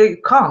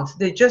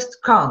they just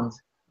can't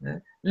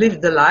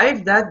live the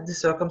life that the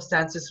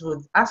circumstances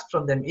would ask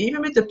from them. Even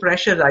with the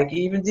pressure, like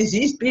even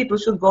diseased people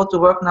should go to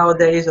work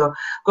nowadays or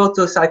go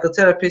to a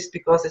psychotherapist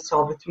because it's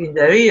all between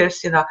their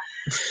ears, you know.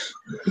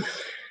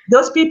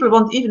 Those people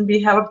won't even be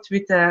helped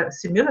with a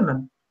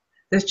simillimum.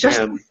 There's just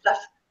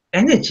enough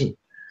energy.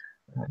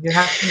 You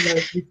have to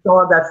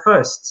restore that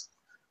first.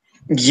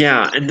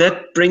 Yeah, and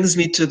that brings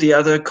me to the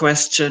other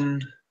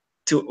question,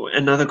 to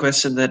another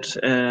question that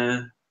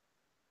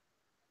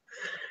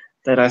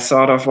I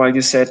thought of while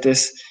you said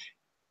this.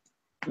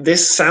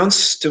 This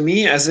sounds to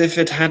me as if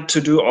it had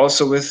to do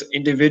also with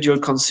individual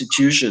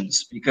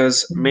constitutions,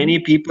 because many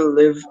people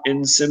live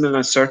in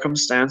similar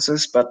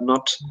circumstances, but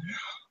not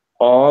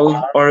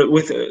all, or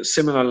with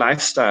similar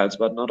lifestyles,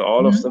 but not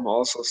all of them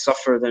also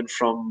suffer then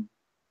from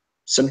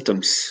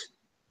symptoms.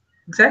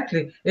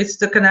 Exactly. It's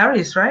the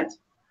canaries, right?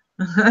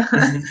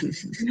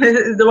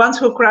 The ones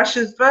who crash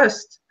it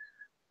first.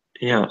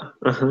 Yeah.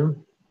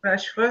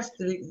 Crash first,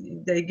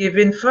 they give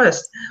in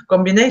first.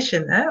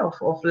 Combination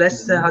of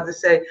less, how to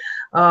say,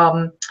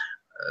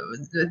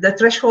 the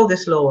threshold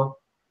is lower.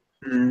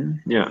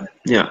 Yeah,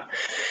 yeah.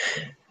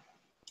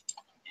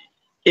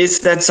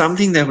 Is that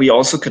something that we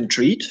also can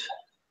treat?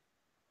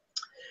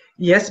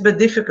 Yes, but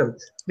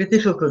with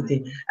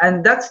difficulty.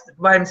 And that's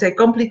why I'm saying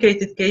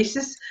complicated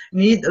cases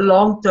need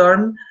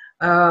long-term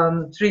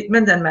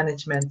treatment and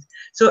management.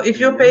 So if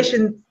your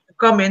patient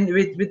come in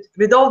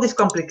with all these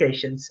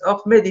complications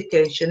of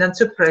medication and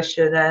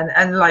suppression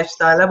and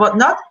lifestyle and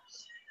whatnot,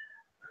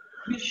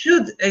 we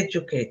should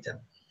educate them.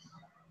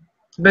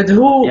 But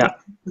who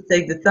to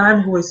take the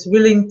time, who is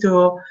willing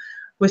to,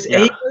 who is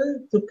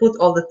able to put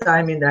all the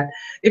time in that.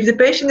 If the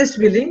patient is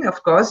willing,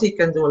 of course, he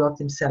can do a lot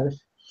himself.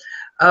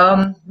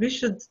 We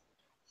should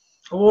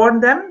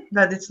warn them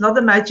that it's not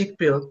a magic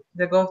pill.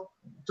 They go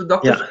to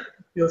doctors,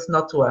 pills,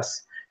 not to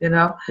us. You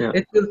know,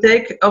 it will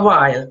take a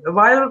while. A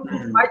while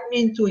might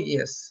mean 2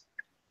 years.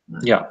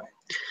 Yeah,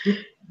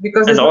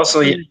 because it's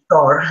also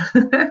store.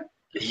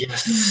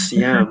 Yes,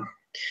 yeah.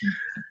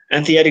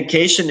 And the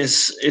education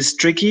is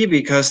tricky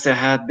because there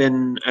had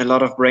been a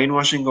lot of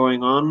brainwashing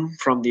going on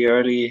from the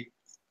early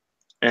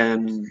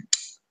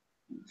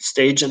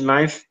stage in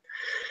life,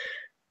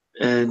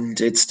 and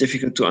it's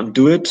difficult to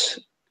undo it,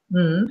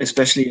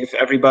 especially if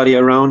everybody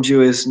around you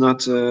is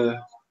not.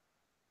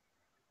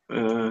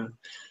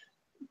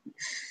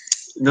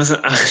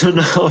 I don't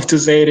know how to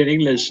say it in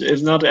English.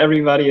 If not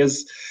everybody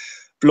is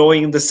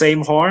blowing the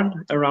same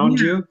horn around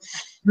you.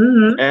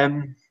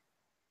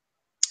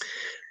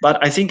 But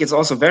I think it's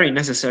also very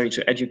necessary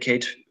to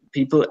educate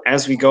people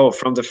as we go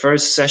from the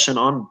first session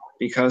on,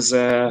 because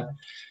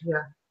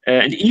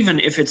and even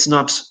if it's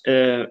not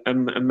a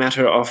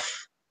matter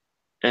of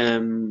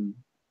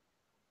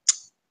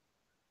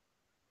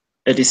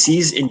a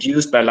disease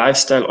induced by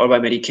lifestyle or by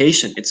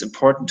medication, it's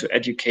important to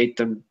educate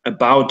them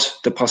about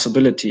the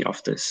possibility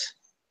of this.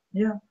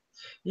 Yeah.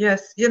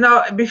 Yes, you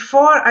know,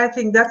 before, I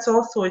think that's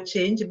also a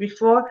change.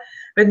 Before,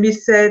 when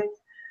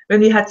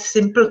we had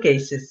simple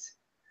cases,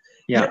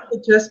 you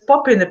could just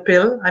pop in a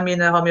pill, I mean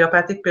a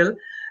homeopathic pill,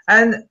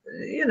 and,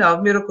 you know,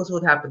 miracles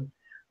would happen.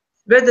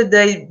 Whether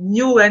they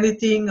knew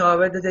anything, or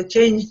whether they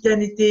changed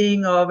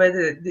anything, or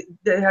whether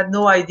they had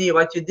no idea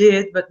what you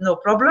did, but no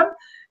problem.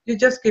 You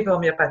just give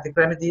homeopathic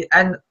remedy,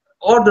 and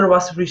order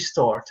was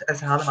restored,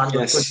 as Hahnemann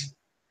would put it.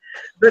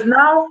 But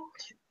now,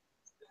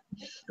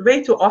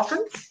 way too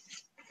often,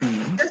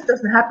 this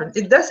doesn't happen.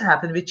 It does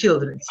happen with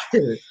children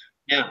still.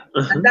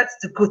 And that's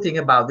the good thing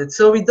about it.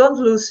 So we don't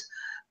lose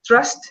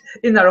trust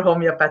in our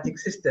homeopathic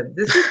system.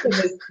 The system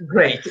is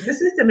great. The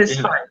system is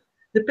fine.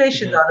 The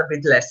patients are a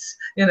bit less,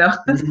 you know.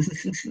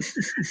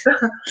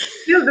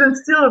 Children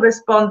still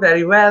respond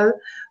very well,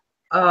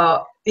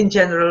 in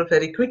general,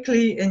 very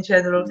quickly in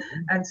general.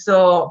 And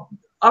so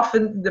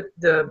often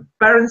the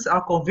parents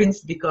are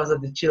convinced because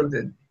of the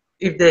children.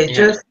 If they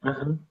just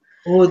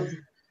would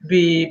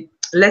be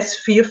less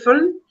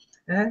fearful,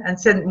 and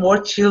send more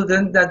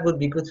children, that would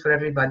be good for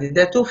everybody.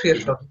 They're too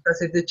fearful,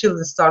 because if the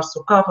children start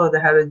to cough, or they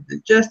have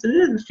just a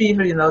little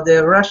fever, you know, they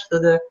rush to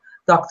the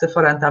doctor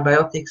for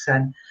antibiotics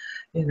and,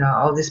 you know,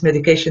 all this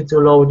medication to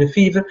lower the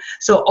fever.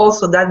 So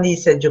also that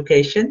needs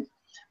education.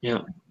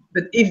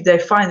 But if they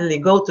finally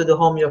go to the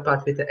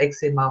homeopath with the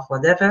eczema,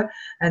 whatever,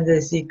 and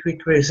they see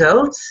quick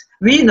results,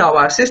 we know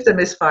our system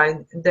is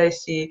fine, and they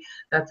see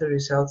that the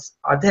results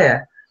are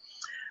there.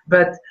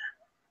 But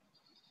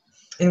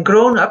in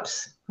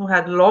grown-ups who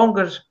had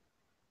longer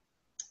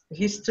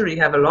history,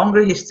 have a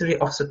longer history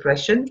of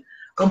suppression,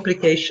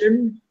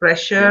 complication,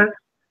 pressure,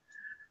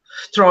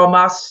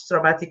 traumas,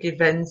 traumatic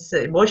events,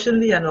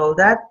 emotionally and all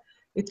that,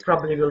 it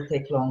probably will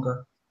take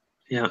longer.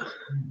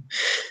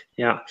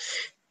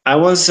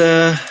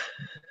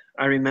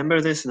 I remember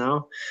this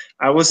now.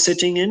 I was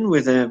sitting in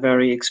with a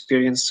very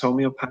experienced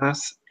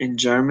homeopath in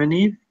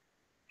Germany,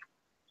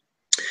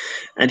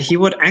 and he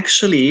would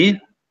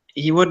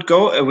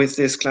go with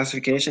this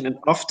classification, and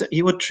often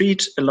he would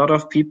treat a lot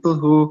of people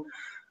who,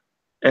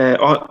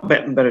 or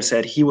better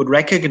said, he would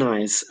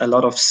recognize a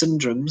lot of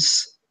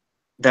syndromes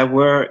that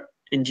were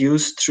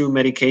induced through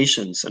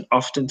medications, and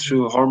often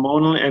through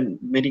hormonal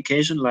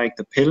medication like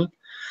the pill,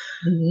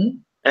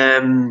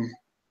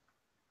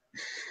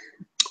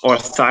 or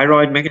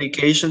thyroid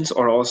medications,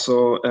 or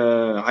also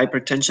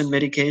hypertension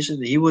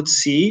medication. He would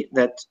see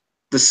that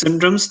the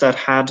syndromes that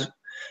had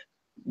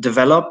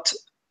developed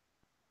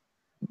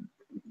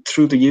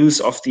through the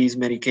use of these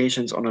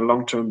medications on a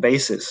long-term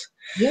basis.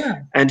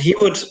 And he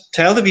would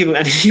tell the people,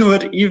 and he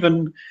would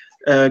even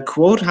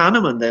quote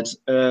Hahnemann, that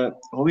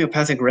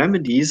homeopathic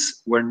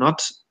remedies were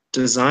not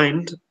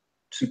designed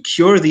to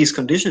cure these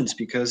conditions,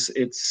 because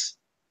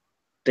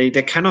they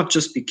cannot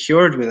just be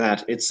cured with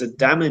that. It's a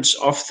damage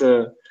of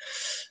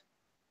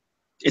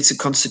it's a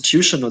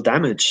constitutional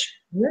damage.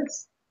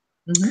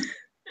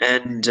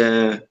 And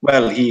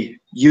well, he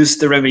used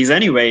the remedies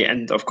anyway,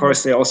 and of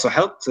course they also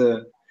helped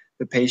the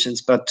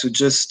patients, but to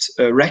just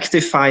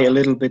rectify a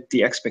little bit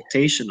the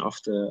expectation of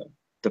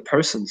the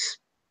persons,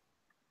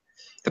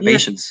 the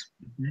patients.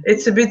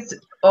 It's a bit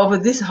of a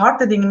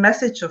disheartening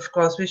message, of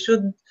course. We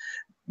shouldn't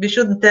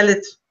tell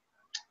it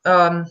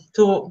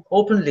too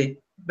openly,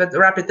 but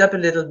wrap it up a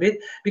little bit,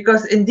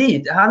 because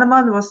indeed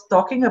Hahnemann was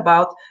talking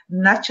about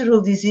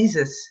natural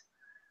diseases.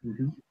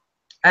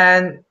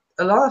 And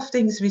a lot of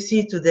things we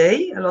see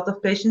today, a lot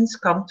of patients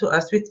come to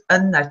us with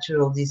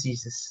unnatural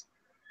diseases.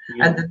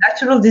 And the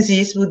natural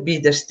disease would be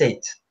their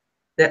state,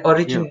 their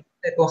origin,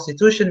 their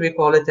constitution, we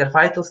call it their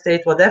vital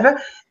state, whatever,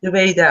 the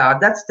way they are.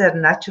 That's their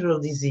natural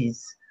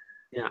disease.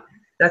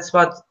 That's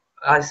what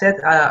I said,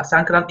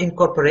 Sankaran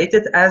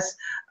incorporated as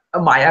a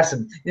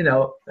miasm, you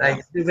know,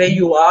 like the way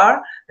you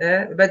are,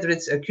 whether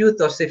it's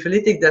acute or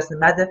syphilitic, doesn't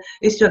matter,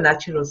 it's your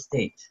natural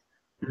state.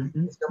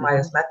 It's your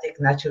miasmatic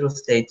natural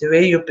state, the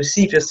way you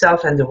perceive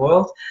yourself and the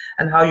world,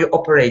 and how you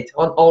operate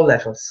on all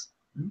levels.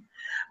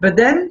 But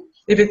then,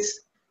 if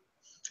it's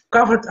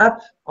covered up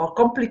or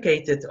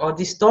complicated or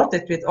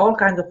distorted with all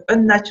kinds of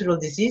unnatural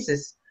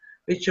diseases,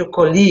 which your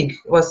colleague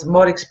was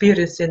more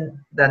experienced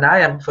in than I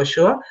am, for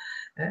sure,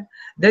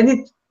 then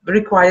it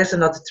requires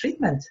another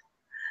treatment.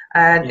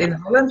 And in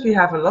Holland, we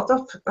have a lot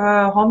of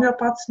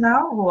homeopaths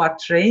now who are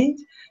trained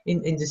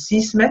in the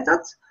CEASE method.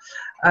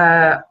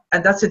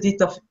 And that's a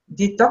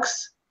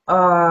detox,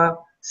 how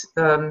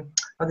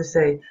do you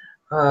say?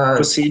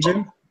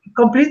 Procedure?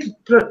 Complete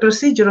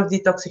procedure of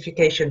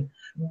detoxification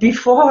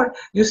before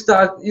you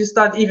start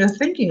even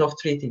thinking of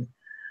treating.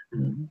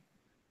 And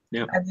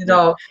you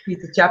know,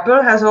 Peter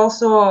Chappell has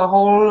also a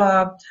whole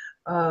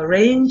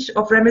range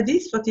of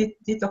remedies for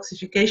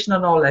detoxification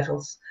on all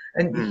levels.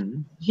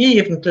 And he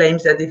even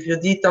claims that if you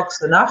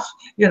detox enough,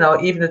 you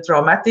know, even the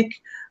traumatic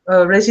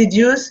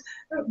residues,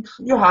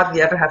 You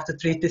hardly ever have to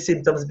treat the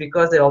symptoms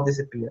because they all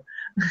disappear.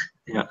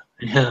 Yeah.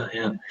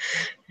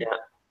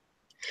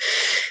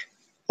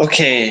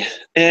 Okay,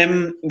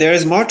 there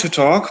is more to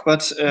talk,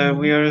 but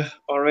we're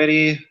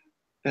already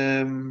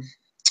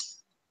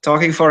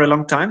talking for a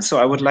long time, so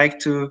I would like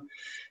to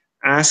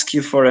ask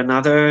you for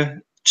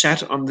another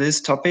chat on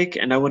this topic,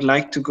 and I would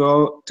like to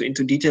go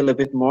into detail a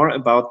bit more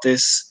about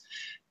this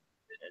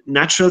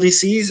natural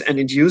disease and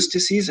induced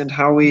disease and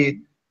how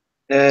we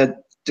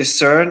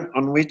discern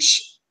on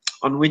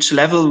which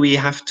level we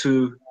have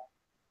to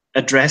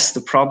address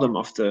the problem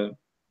of the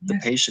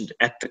patient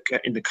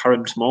in the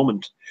current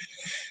moment.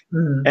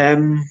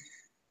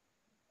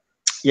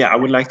 Yeah, I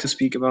would like to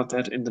speak about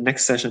that in the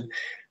next session.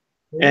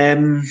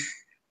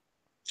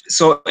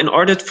 So in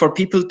order for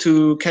people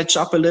to catch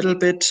up a little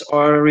bit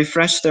or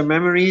refresh their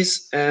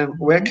memories,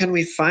 where can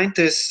we find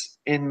this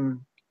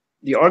in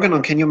the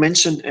organon? Can you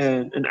mention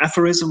an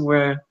aphorism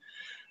where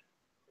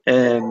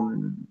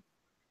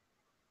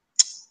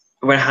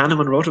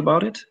Hahnemann wrote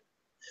about it?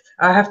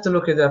 I have to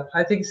look it up.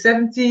 I think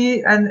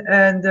 70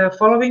 and the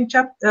following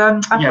chapter.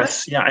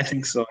 Yes, yeah, I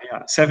think so.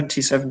 Yeah,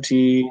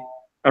 70,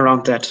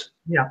 around that.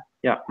 Yeah.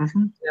 Yeah.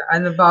 Mm-hmm. Yeah,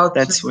 and about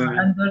that's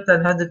 100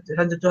 and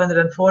 100 to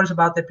 104 is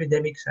about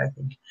epidemics, I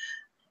think.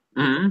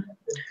 Mm-hmm.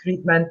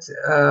 Treatment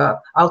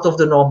out of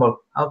the normal,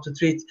 how to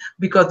treat,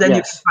 because then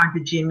you can find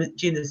the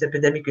genus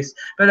epidemicus.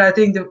 But I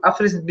think the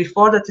aphorism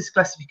before that is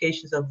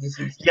classifications of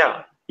disease.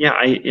 Yeah.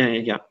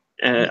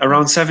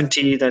 Around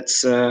 70.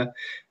 That's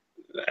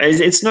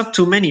it's not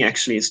too many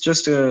actually. It's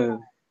just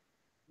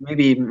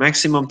maybe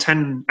maximum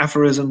 10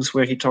 aphorisms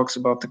where he talks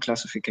about the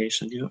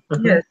classification. Yeah.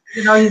 Yes,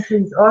 he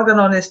says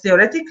organon is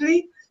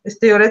theory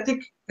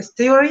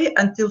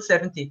until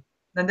 70.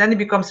 And then it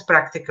becomes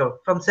practical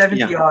from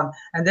 70 on.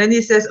 And then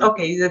he says,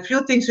 okay, there's a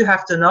few things you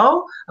have to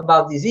know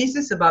about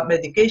diseases, about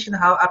medication,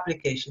 how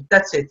application.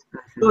 That's it.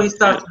 So he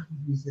starts with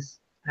diseases.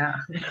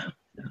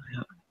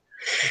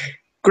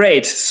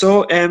 Great.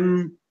 So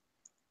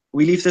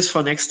we leave this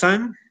for next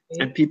time,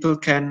 and people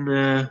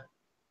can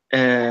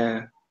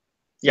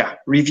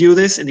review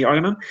this in the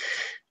organon.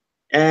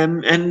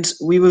 And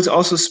we will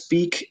also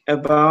speak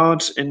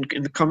about in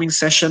the coming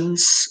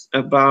sessions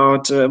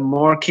about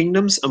more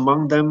kingdoms,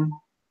 among them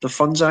the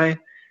fungi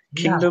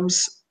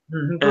kingdoms,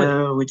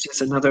 which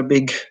is another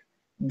big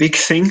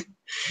thing.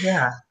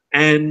 Yeah.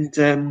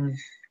 And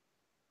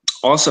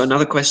also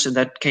another question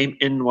that came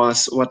in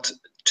was what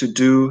to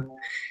do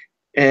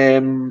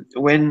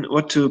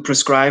what to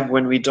prescribe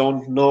when we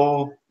don't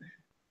know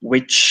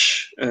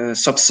which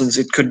substance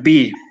it could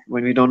be,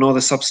 when we don't know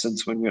the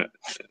substance, when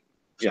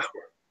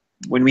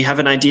we have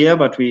an idea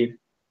but we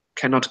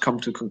cannot come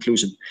to a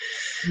conclusion.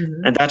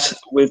 And that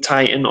will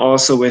tie in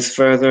also with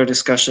further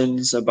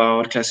discussions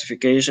about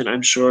classification,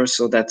 I'm sure.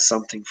 So that's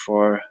something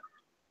for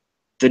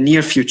the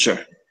near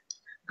future.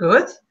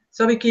 Good.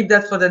 So we keep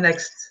that for the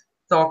next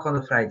talk on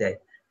the Friday.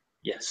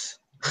 Yes.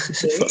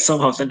 For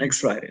some of the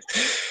next Friday.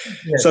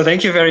 Yes. So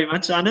thank you very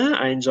much, Anne.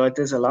 I enjoyed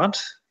this a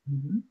lot.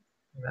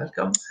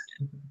 Welcome.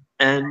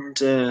 And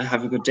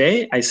have a good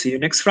day. I see you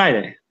next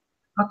Friday.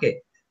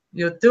 Okay.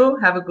 You too.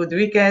 Have a good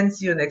weekend.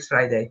 See you next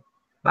Friday.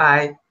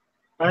 Bye.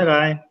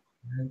 Bye-bye.